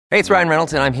Hey, it's Ryan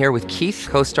Reynolds, and I'm here with Keith,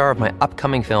 co-star of my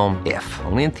upcoming film, If,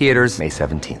 only in theaters May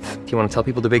 17th. Do you want to tell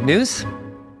people the big news?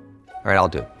 All right, I'll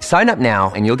do it. Sign up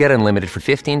now and you'll get unlimited for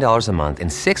 $15 a month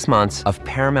and 6 months of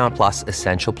Paramount Plus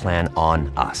Essential Plan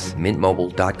on us.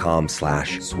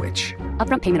 MintMobile.com/switch.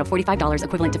 Upfront payment of $45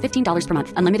 equivalent to $15 per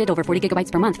month. Unlimited over 40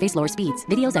 gigabytes per month. Face lower speeds.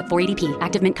 Videos at 480p.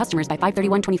 Active Mint customers by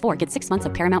 531.24 get 6 months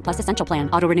of Paramount Plus Essential Plan.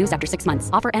 Auto renews after 6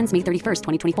 months. Offer ends May 31st,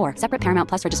 2024. Separate Paramount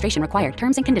Plus registration required.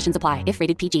 Terms and conditions apply if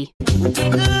rated PG.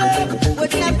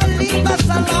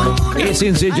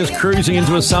 SNZ just cruising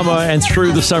into a summer and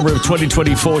through the summer of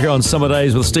 2024 here on Summer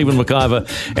Days with Stephen McIvor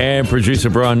and producer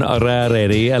Brian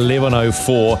Rareri,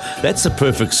 11:04. That's the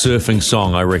perfect surfing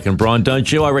song, I reckon, Brian, don't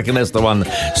you? I reckon that's the one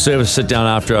surfers sit down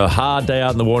after a hard day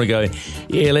out in the water and go,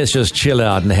 yeah, let's just chill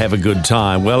out and have a good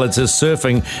time. Well, it's a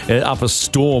surfing up a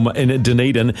storm in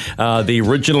Dunedin. The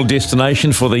original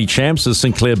destination for the champs is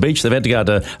Sinclair Beach. They've had to go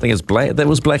to, I think it's that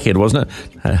was Blackhead, wasn't it?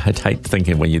 I hate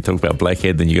thinking when you talk about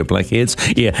Blackhead, then you get blackheads.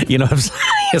 Yeah, you know what I'm saying?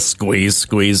 Squeeze.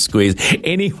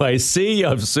 Anyway,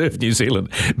 CEO of Surf New Zealand,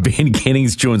 Ben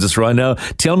Kennings, joins us right now.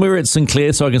 Tell me we're at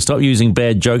Sinclair so I can stop using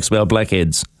bad jokes about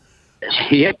blackheads.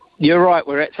 Yep, you're right.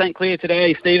 We're at St. Clair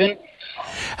today, Stephen.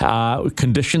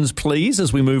 Conditions, please,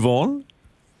 as we move on.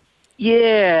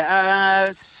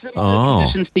 Yeah, similar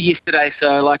conditions to yesterday.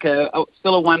 So,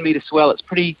 still a 1 metre swell. It's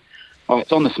pretty. Oh,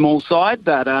 it's on the small side,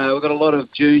 but we've got a lot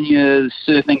of juniors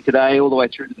surfing today, all the way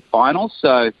through to the finals.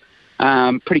 So,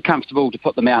 pretty comfortable to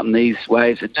put them out in these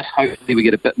waves, and just hopefully we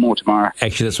get a bit more tomorrow.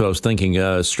 Actually, that's what I was thinking.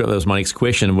 That was my next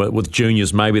question. With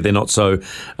juniors, maybe they're not so.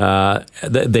 They're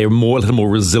a little more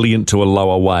resilient to a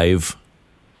lower wave.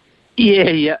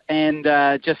 Yeah, and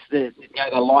just the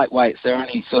lightweights, they're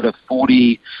only sort of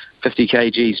 40, 50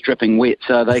 kgs dripping wet,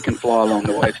 so they can fly along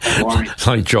the waves, don't worry.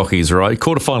 Like jockeys, right?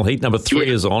 Quarterfinal heat number 3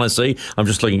 is on, I see. I'm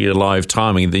just looking at your live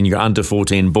timing, then you're under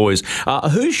 14 boys. Who are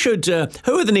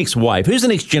the next wave? Who's the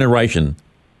next generation?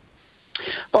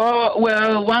 Oh,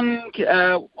 well, one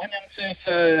young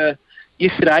surfer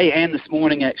yesterday and this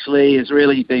morning actually has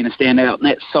really been a standout, and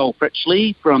that's Sol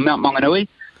Fritchley from Mount Maunganui.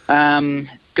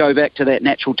 Go back to that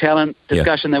natural talent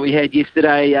discussion that we had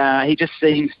yesterday. He just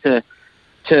seems to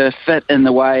fit in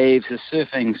the waves. His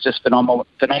surfing's just phenomenal,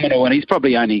 and he's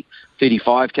probably only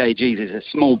 35 kgs. He's a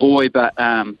small boy, but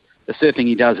the surfing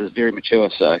he does is very mature,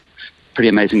 so pretty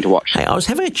amazing to watch. Hey, I was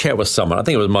having a chat with someone, I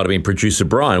think it might have been producer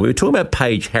Brian. We were talking about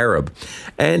Paige Harrop,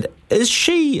 and is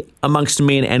she, amongst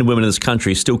men and women in this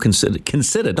country, still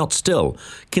considered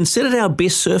our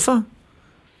best surfer?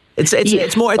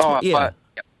 It's more...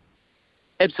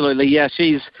 Absolutely, yeah.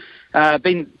 She's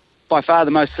been by far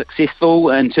the most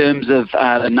successful in terms of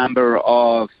the number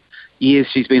of years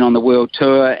she's been on the world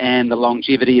tour and the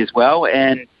longevity as well.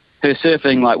 And her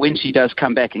surfing, like when she does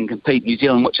come back and compete in New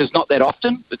Zealand, which is not that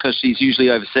often because she's usually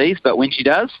overseas, but when she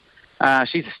does,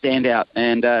 she's a standout,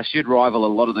 and she'd rival a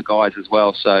lot of the guys as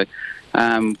well. So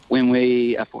when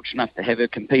we are fortunate enough to have her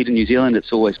compete in New Zealand,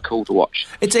 it's always cool to watch.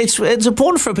 It's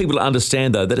important for people to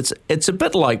understand, though, that it's a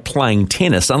bit like playing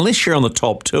tennis. Unless you're on the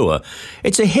top tour,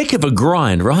 it's a heck of a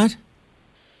grind, right?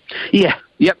 Yeah,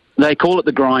 yep. They call it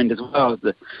the grind as well.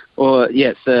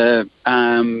 It's the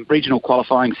regional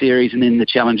qualifying series and then the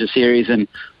Challenger series, and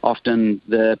often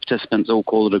the participants all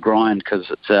call it a grind because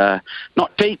it's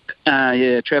not cheap.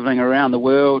 You're travelling around the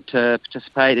world to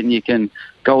participate, and you can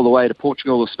go all the way to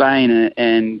Portugal or Spain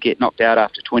and get knocked out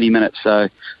after 20 minutes. So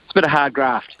it's a bit of hard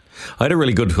graft. I had a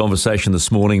really good conversation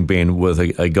this morning, Ben, with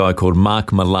a guy called Mark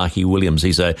Malaki Williams.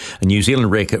 He's a New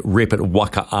Zealand rep at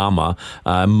Wakaama,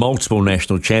 multiple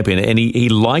national champion, and he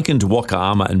likened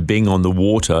Wakaama and being on the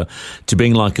water to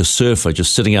being like a surfer,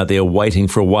 just sitting out there waiting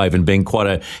for a wave and being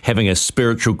having a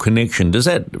spiritual connection. Does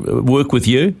that work with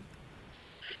you?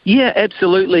 Yeah,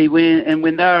 absolutely.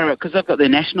 When they're, because they've got their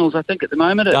nationals, I think, at the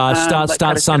moment.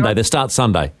 Start Sunday. They start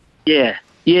Sunday. Yeah.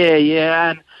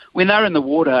 And when they're in the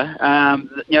water,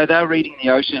 they're reading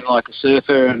the ocean like a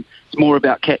surfer, and it's more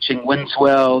about catching wind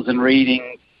swells and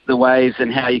reading the waves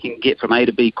and how you can get from A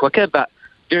to B quicker. But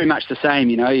very much the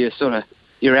same.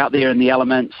 You're out there in the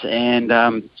elements, and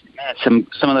some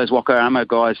of those Wakaama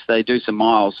guys, they do some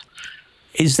miles.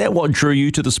 Is that what drew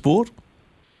you to the sport?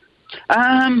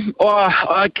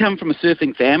 I come from a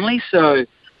surfing family, so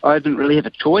I didn't really have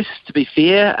a choice, to be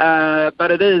fair.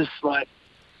 But it is like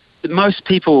most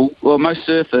people, or most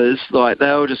surfers, like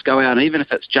they'll just go out, and even if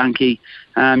it's junky,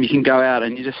 you can go out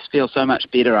and you just feel so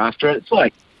much better after it. It's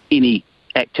like any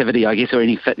activity, I guess, or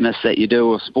any fitness that you do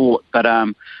or sport. But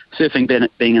surfing,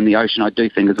 being in the ocean, I do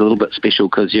think is a little bit special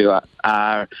because you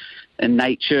are in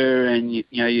nature, and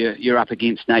you're up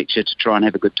against nature to try and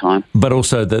have a good time. But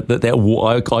also that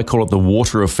I call it the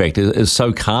water effect is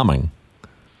so calming.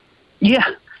 Yeah,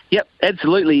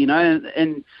 Absolutely, you know,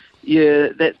 and yeah,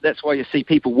 that's why you see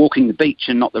people walking the beach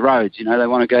and not the roads. You know, they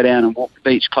want to go down and walk the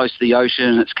beach close to the ocean,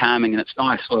 and it's calming and it's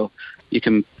nice. Well, you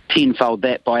can tenfold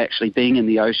that by actually being in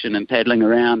the ocean and paddling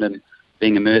around and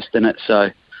being immersed in it. So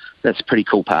that's a pretty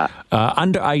cool part.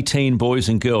 Under 18 boys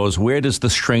and girls, where does the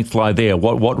strength lie there?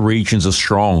 What regions are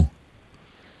strong?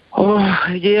 Oh,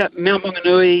 yeah, Mount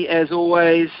Maunganui, as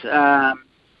always.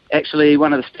 Actually,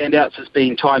 one of the standouts has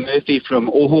been Ty Murphy from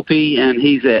Ohopi, and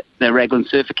he's at the Raglan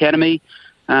Surf Academy.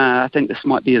 I think this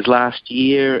might be his last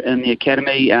year in the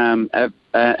academy. An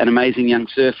amazing young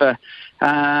surfer.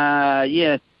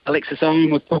 Alexis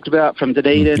Owen we've talked about from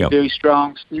Dunedin, very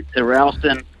strong. Spencer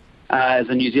Ralston is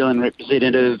a New Zealand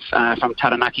representative from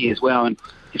Taranaki as well, and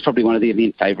he's probably one of the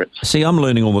event favourites. See, I'm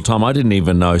learning all the time. I didn't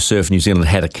even know Surf New Zealand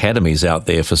had academies out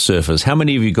there for surfers. How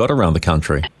many have you got around the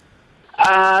country?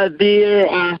 There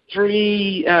are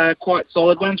 3 quite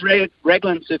solid ones.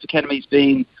 Raglan Surf Academy's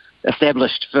been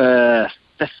established for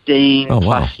 15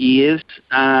 plus years,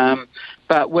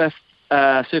 but with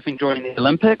surfing during the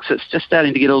Olympics, it's just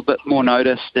starting to get a little bit more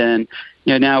noticed, and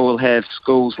you know, now we'll have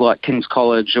schools like King's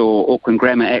College or Auckland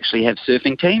Grammar actually have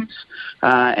surfing teams,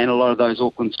 and a lot of those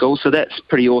Auckland schools, so that's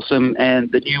pretty awesome.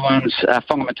 And the new ones,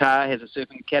 Whangamata has a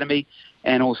surfing academy,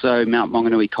 and also Mount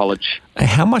Maunganui College.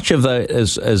 How much of that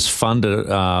is funded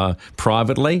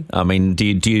privately? I mean, do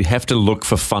you have to look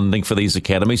for funding for these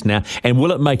academies now? And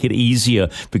will it make it easier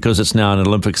because it's now an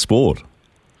Olympic sport?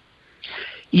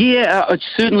 Yeah, it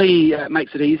certainly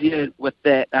makes it easier with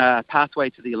that pathway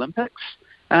to the Olympics.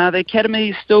 The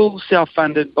academy is still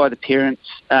self-funded by the parents,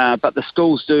 but the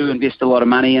schools do invest a lot of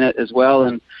money in it as well,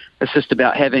 and it's just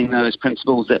about having those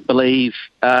principals that believe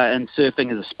in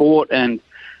surfing as a sport, and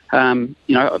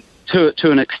you know,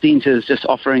 to an extent, is just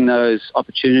offering those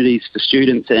opportunities for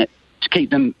students to keep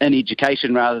them in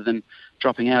education rather than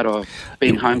dropping out or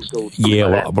being homeschooled.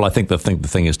 Yeah, well, I think the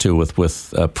thing is too with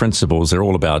principals, they're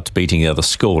all about beating the other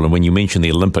school. And when you mention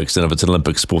the Olympics, and if it's an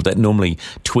Olympic sport, that normally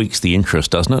tweaks the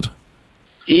interest, doesn't it?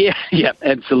 Yeah,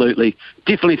 absolutely.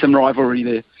 Definitely some rivalry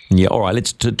there. Yeah, all right.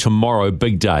 Let's tomorrow,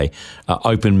 big day,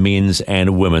 open men's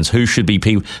and women's. Who should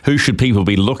people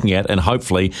be looking at, and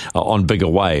hopefully on bigger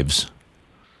waves?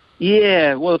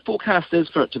 Yeah, well, the forecast is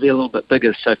for it to be a little bit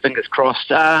bigger, so fingers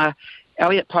crossed.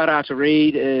 Elliot Pairata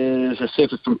Reid is a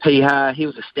surfer from Piha. He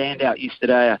was a standout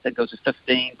yesterday. I think it was a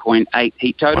 15.8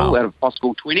 heat total out of a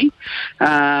possible 20.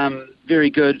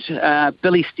 Very good.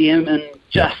 Billy Stearman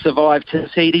just survived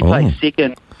his heat. He placed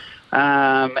second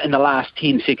in the last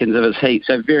 10 seconds of his heat,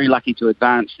 so very lucky to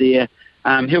advance there.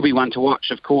 He'll be one to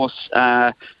watch, of course.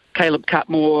 Caleb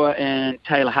Cutmore and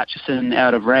Taylor Hutchison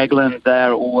out of Raglan,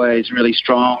 they're always really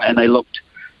strong, and they looked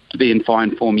to be in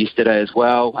fine form yesterday as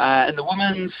well. In the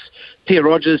women's, Pia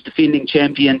Rogers, defending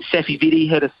champion, Safi Vidi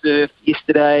had a surf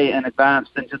yesterday and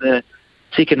advanced into the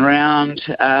second round.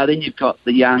 Then you've got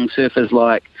the young surfers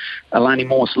like Alani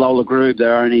Morse, Lola Grube,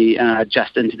 they're only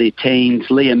just into their teens.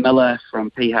 Leah Miller from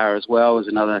Piha as well is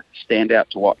another standout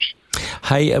to watch.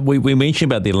 Hey, we mentioned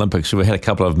about the Olympics. We had a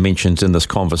couple of mentions in this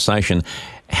conversation.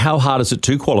 How hard is it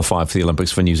to qualify for the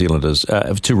Olympics for New Zealanders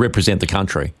to represent the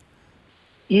country?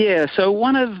 Yeah, so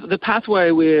one of the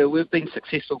pathway where we've been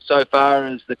successful so far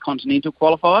is the continental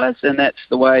qualifiers, and that's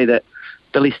the way that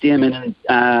Billy Stearman and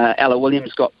Ella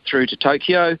Williams got through to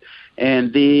Tokyo,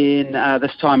 and then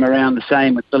this time around the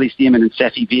same with Billy Stearman and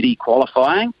Safi Vidi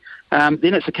qualifying.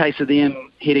 Then it's a case of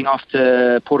them heading off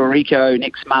to Puerto Rico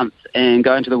next month and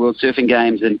going to the World Surfing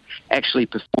Games and actually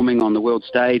performing on the world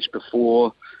stage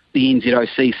before the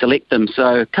NZOC select them.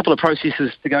 So a couple of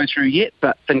processes to go through yet,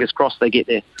 but fingers crossed they get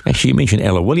there. Actually, you mentioned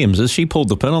Ella Williams. Has she pulled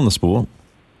the pin on the sport?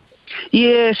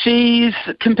 Yeah, she's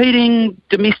competing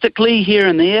domestically here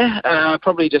and there,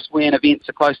 probably just when events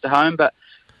are close to home, but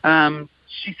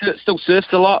she still surfs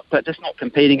a lot, but just not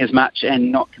competing as much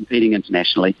and not competing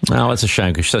internationally. Oh, that's a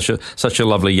shame because she's such a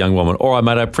lovely young woman. All right,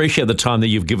 mate, I appreciate the time that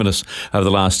you've given us over the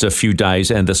last few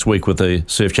days and this week with the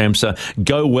Surf Champs.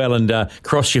 Go well and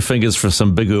cross your fingers for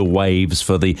some bigger waves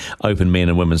for the Open Men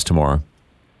and Women's tomorrow.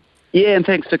 Yeah, and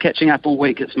thanks for catching up all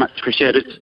week. It's much appreciated.